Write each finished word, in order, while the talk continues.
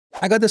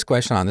I got this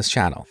question on this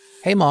channel.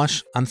 Hey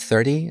Mosh, I'm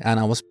 30 and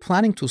I was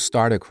planning to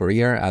start a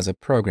career as a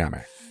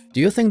programmer. Do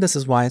you think this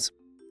is wise?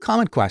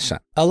 Common question.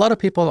 A lot of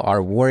people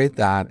are worried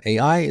that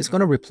AI is going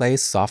to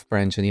replace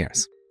software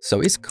engineers. So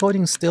is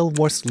coding still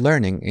worth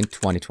learning in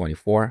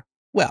 2024?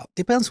 Well,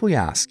 depends who you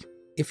ask.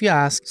 If you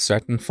ask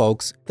certain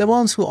folks, the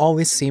ones who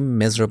always seem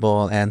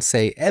miserable and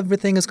say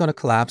everything is going to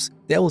collapse,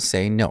 they will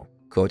say no,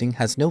 coding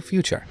has no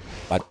future.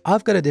 But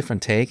I've got a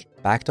different take,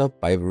 backed up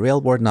by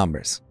real-world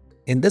numbers.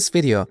 In this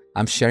video,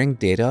 I'm sharing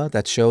data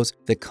that shows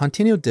the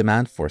continued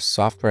demand for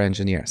software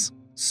engineers.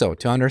 So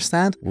to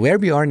understand where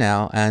we are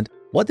now and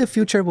what the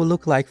future will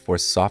look like for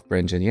software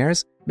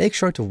engineers, make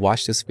sure to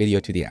watch this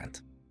video to the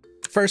end.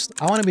 First,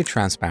 I want to be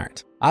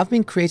transparent. I've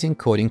been creating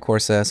coding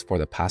courses for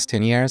the past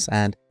 10 years,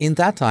 and in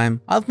that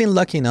time, I've been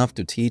lucky enough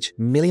to teach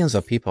millions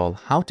of people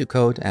how to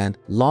code and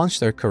launch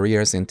their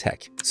careers in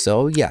tech.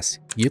 So yes,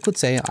 you could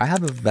say I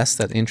have a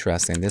vested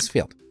interest in this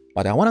field.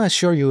 But I want to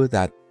assure you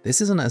that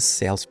this isn't a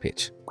sales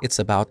pitch. It's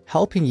about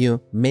helping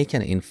you make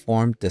an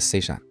informed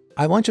decision.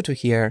 I want you to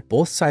hear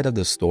both sides of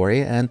the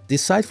story and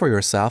decide for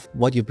yourself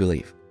what you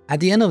believe. At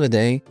the end of the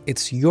day,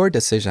 it's your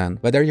decision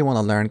whether you want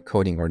to learn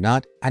coding or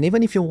not. And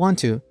even if you want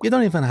to, you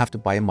don't even have to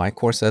buy my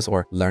courses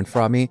or learn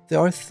from me. There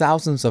are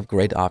thousands of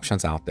great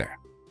options out there.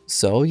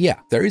 So yeah,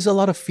 there is a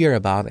lot of fear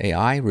about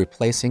AI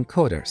replacing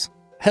coders.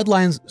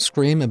 Headlines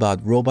scream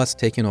about robots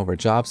taking over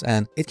jobs,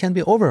 and it can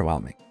be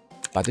overwhelming.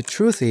 But the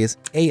truth is,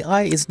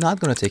 AI is not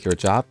going to take your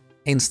job.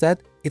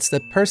 Instead, it's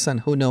the person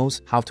who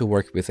knows how to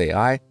work with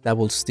AI that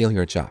will steal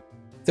your job.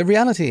 The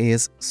reality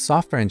is,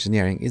 software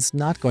engineering is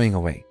not going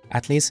away,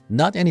 at least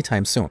not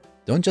anytime soon.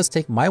 Don't just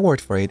take my word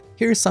for it,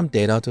 here's some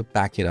data to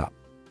back it up.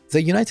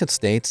 The United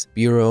States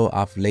Bureau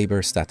of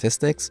Labor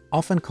Statistics,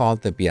 often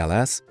called the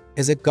BLS,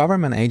 is a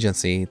government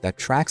agency that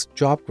tracks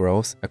job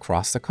growth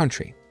across the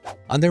country.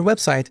 On their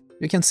website,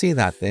 you can see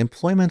that the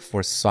employment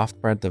for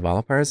software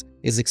developers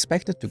is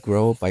expected to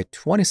grow by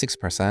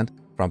 26%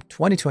 from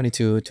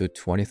 2022 to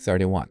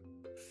 2031.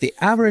 The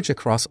average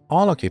across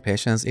all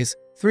occupations is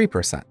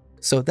 3%.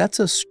 So that's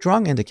a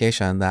strong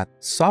indication that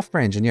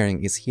software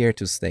engineering is here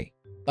to stay.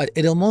 But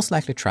it'll most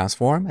likely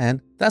transform,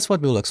 and that's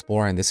what we'll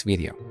explore in this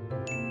video.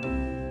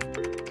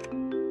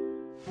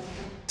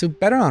 To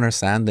better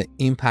understand the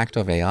impact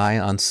of AI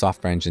on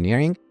software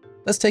engineering,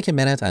 let's take a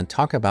minute and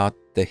talk about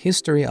the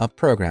history of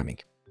programming.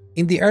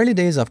 In the early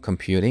days of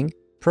computing,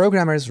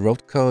 programmers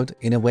wrote code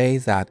in a way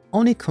that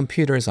only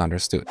computers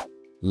understood.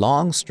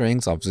 Long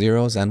strings of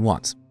zeros and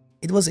ones.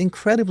 It was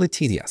incredibly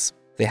tedious.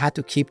 They had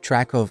to keep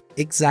track of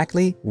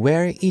exactly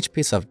where each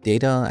piece of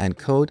data and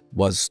code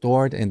was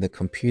stored in the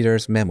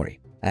computer's memory.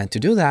 And to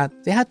do that,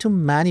 they had to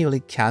manually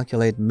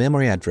calculate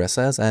memory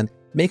addresses and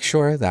make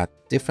sure that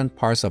different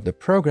parts of the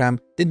program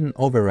didn't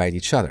override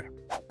each other.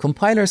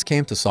 Compilers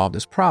came to solve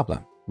this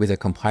problem. With a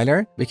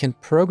compiler, we can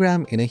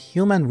program in a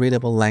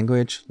human-readable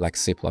language like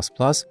C++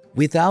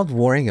 without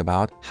worrying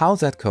about how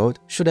that code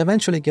should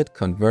eventually get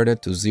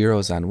converted to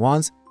zeros and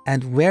ones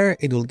and where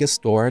it will get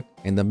stored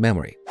in the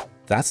memory.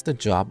 That's the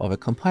job of a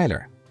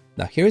compiler.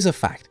 Now here's a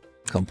fact.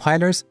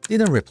 Compilers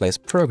didn't replace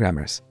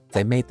programmers.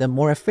 They made them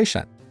more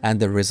efficient. And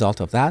the result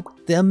of that,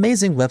 the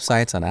amazing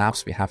websites and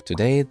apps we have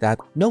today that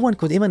no one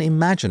could even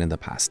imagine in the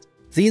past.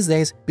 These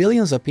days,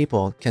 billions of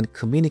people can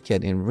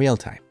communicate in real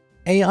time.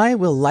 AI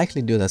will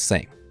likely do the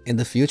same. In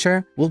the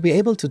future, we'll be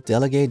able to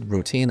delegate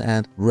routine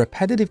and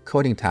repetitive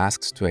coding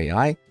tasks to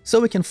AI so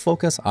we can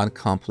focus on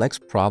complex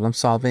problem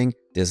solving,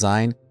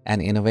 design,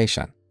 and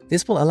innovation.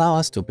 This will allow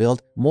us to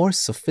build more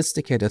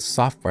sophisticated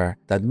software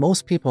that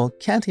most people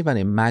can't even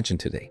imagine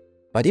today.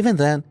 But even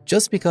then,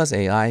 just because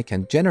AI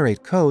can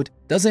generate code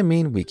doesn't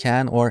mean we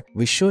can or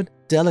we should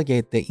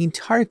delegate the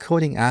entire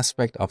coding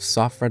aspect of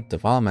software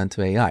development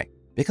to AI.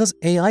 Because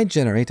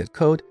AI-generated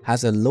code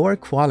has a lower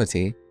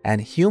quality and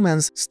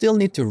humans still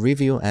need to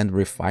review and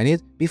refine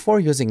it before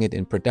using it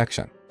in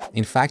production.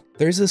 In fact,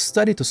 there is a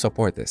study to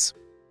support this.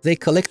 They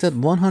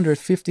collected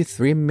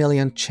 153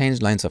 million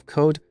change lines of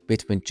code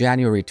between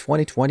January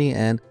 2020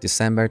 and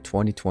December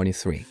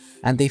 2023,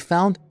 and they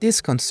found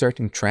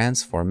disconcerting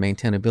trends for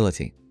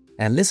maintainability.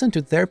 And listen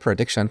to their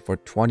prediction for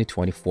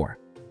 2024.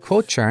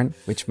 Code churn,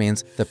 which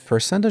means the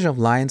percentage of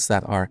lines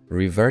that are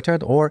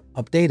reverted or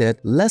updated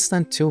less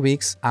than 2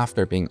 weeks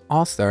after being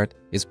authored,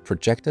 is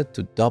projected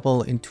to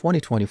double in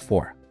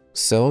 2024.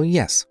 So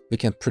yes, we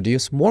can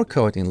produce more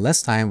code in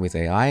less time with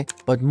AI,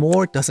 but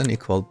more doesn't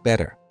equal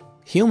better.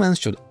 Humans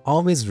should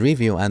always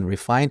review and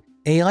refine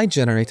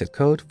AI-generated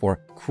code for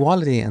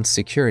quality and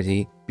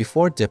security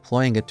before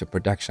deploying it to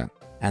production.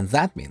 And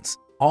that means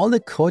all the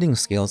coding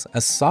skills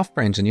a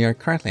software engineer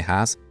currently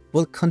has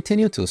will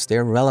continue to stay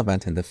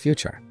relevant in the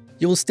future.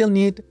 You will still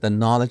need the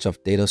knowledge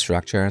of data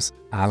structures,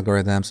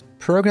 algorithms,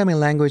 programming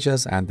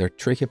languages and their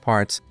tricky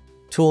parts,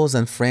 tools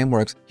and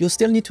frameworks. You'll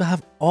still need to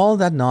have all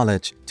that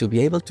knowledge to be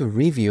able to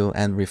review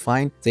and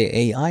refine the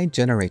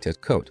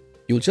AI-generated code.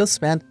 You'll just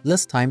spend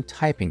less time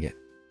typing it.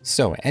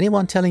 So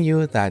anyone telling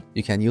you that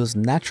you can use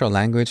natural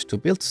language to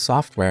build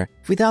software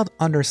without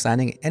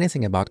understanding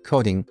anything about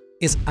coding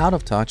is out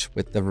of touch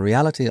with the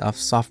reality of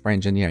software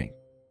engineering.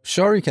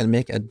 Sure, you can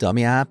make a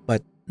dummy app,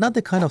 but not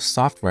the kind of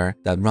software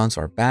that runs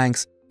our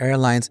banks,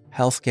 airlines,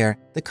 healthcare,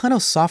 the kind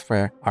of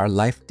software our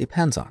life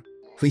depends on.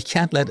 We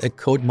can't let a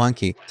code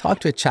monkey talk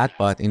to a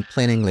chatbot in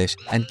plain English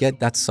and get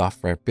that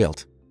software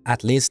built.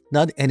 At least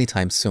not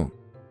anytime soon.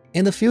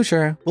 In the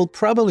future, we'll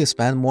probably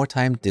spend more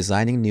time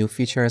designing new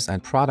features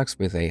and products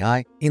with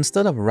AI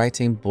instead of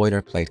writing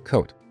boilerplate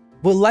code.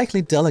 We'll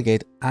likely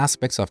delegate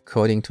aspects of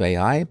coding to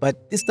AI,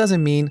 but this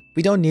doesn't mean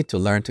we don't need to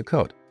learn to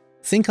code.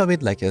 Think of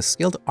it like a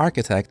skilled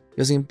architect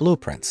using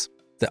blueprints.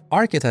 The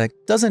architect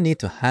doesn't need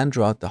to hand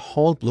draw the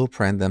whole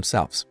blueprint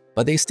themselves,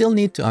 but they still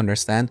need to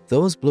understand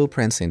those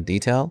blueprints in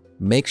detail,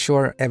 make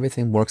sure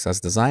everything works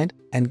as designed,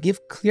 and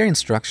give clear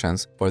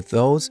instructions for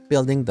those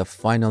building the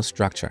final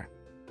structure.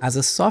 As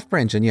a software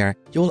engineer,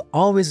 you'll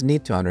always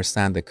need to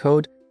understand the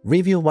code,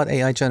 review what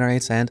AI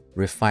generates, and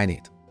refine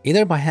it,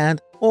 either by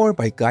hand or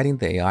by guiding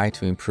the AI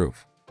to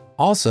improve.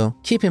 Also,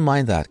 keep in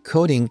mind that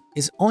coding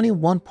is only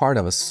one part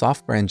of a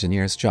software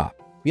engineer's job.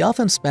 We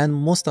often spend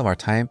most of our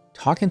time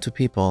talking to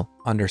people,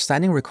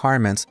 understanding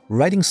requirements,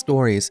 writing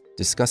stories,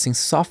 discussing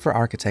software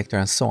architecture,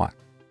 and so on.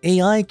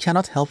 AI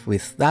cannot help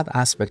with that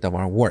aspect of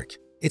our work.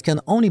 It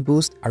can only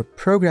boost our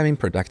programming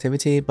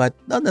productivity, but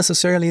not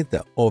necessarily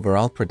the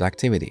overall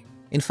productivity.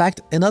 In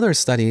fact, another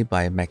study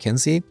by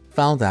McKinsey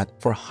found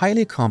that for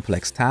highly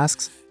complex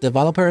tasks,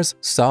 developers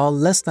saw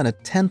less than a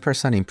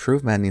 10%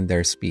 improvement in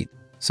their speed.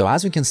 So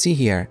as we can see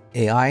here,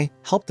 AI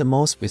helped the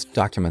most with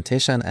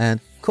documentation and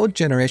code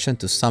generation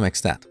to some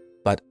extent.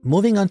 But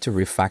moving on to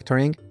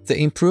refactoring, the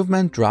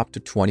improvement dropped to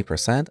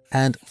 20%,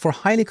 and for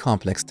highly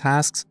complex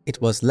tasks, it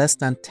was less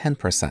than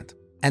 10%.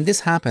 And this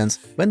happens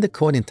when the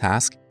coding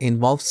task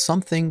involves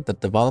something the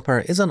developer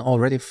isn't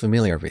already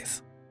familiar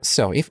with.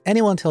 So if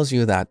anyone tells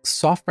you that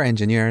software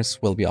engineers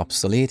will be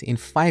obsolete in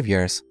 5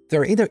 years,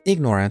 they're either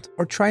ignorant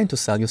or trying to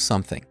sell you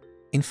something.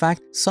 In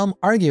fact, some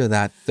argue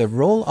that the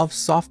role of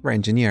software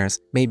engineers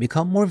may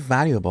become more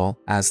valuable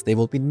as they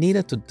will be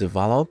needed to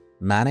develop,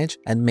 manage,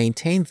 and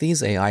maintain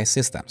these AI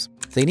systems.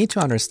 They need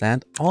to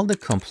understand all the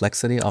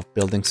complexity of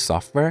building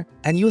software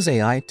and use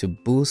AI to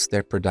boost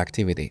their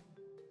productivity.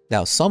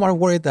 Now, some are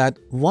worried that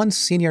one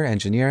senior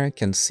engineer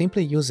can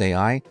simply use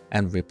AI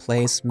and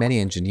replace many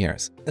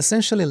engineers,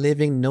 essentially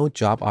leaving no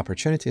job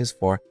opportunities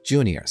for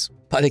juniors.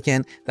 But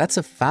again, that's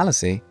a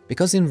fallacy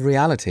because in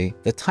reality,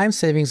 the time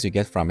savings you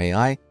get from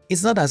AI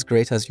is not as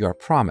great as you are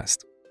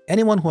promised.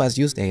 Anyone who has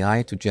used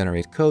AI to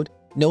generate code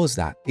knows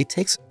that it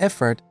takes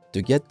effort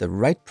to get the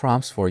right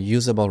prompts for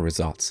usable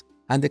results,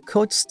 and the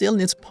code still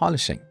needs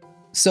polishing.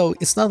 So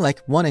it's not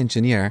like one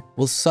engineer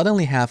will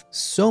suddenly have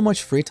so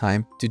much free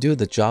time to do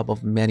the job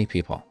of many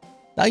people.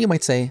 Now you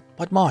might say,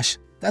 but Mosh,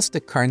 that's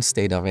the current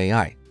state of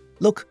AI.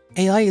 Look,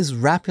 AI is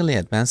rapidly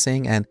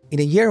advancing, and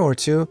in a year or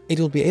two, it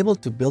will be able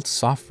to build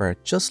software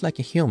just like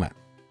a human.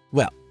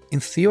 Well, in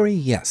theory,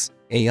 yes,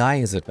 AI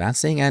is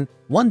advancing, and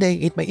one day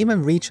it may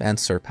even reach and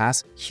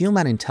surpass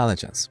human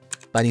intelligence.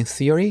 But in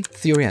theory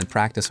and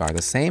practice are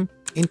the same.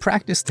 In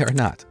practice, they're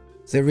not.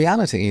 The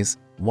reality is,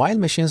 while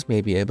machines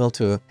may be able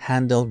to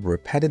handle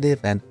repetitive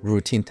and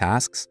routine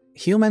tasks,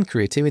 human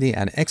creativity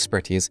and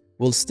expertise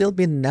will still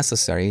be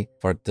necessary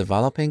for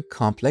developing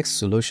complex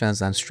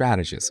solutions and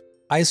strategies.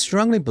 I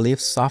strongly believe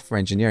software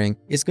engineering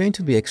is going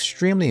to be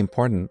extremely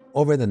important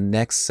over the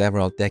next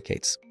several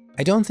decades.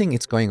 I don't think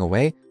it's going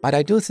away, but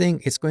I do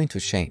think it's going to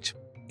change.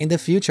 In the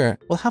future,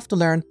 we'll have to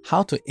learn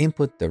how to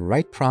input the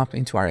right prompt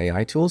into our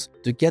AI tools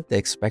to get the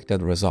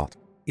expected result.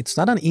 It's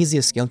not an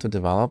easy skill to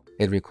develop.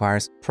 It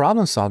requires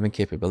problem-solving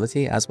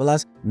capability as well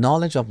as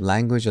knowledge of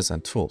languages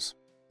and tools.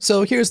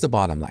 So here's the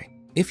bottom line.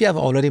 If you have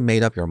already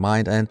made up your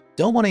mind and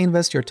don't want to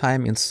invest your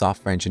time in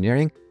software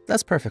engineering,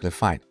 that's perfectly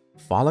fine.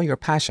 Follow your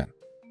passion.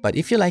 But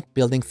if you like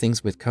building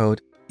things with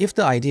code, if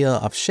the idea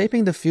of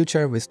shaping the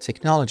future with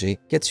technology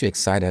gets you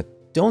excited,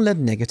 don't let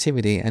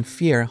negativity and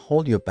fear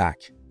hold you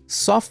back.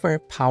 Software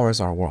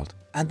powers our world,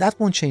 and that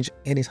won't change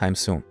anytime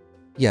soon.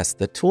 Yes,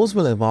 the tools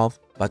will evolve,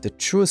 but the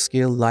true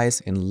skill lies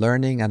in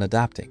learning and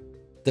adapting.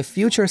 The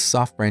future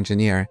software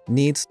engineer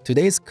needs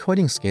today's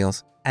coding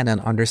skills and an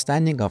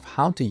understanding of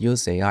how to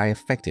use AI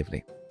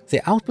effectively.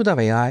 The output of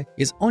AI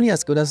is only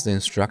as good as the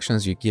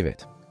instructions you give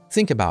it.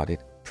 Think about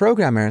it.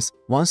 Programmers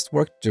once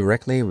worked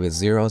directly with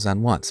zeros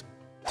and ones.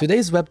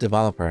 Today's web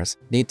developers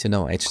need to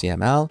know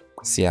HTML,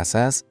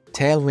 CSS,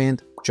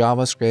 Tailwind,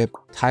 JavaScript,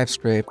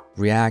 TypeScript,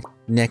 React,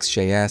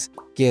 Next.js,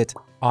 Git,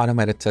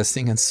 automated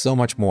testing, and so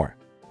much more.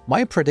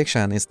 My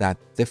prediction is that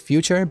the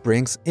future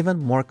brings even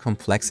more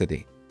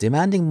complexity,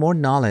 demanding more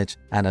knowledge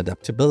and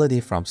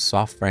adaptability from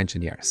software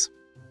engineers.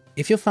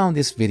 If you found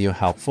this video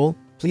helpful,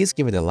 please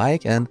give it a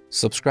like and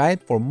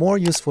subscribe for more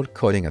useful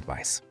coding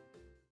advice.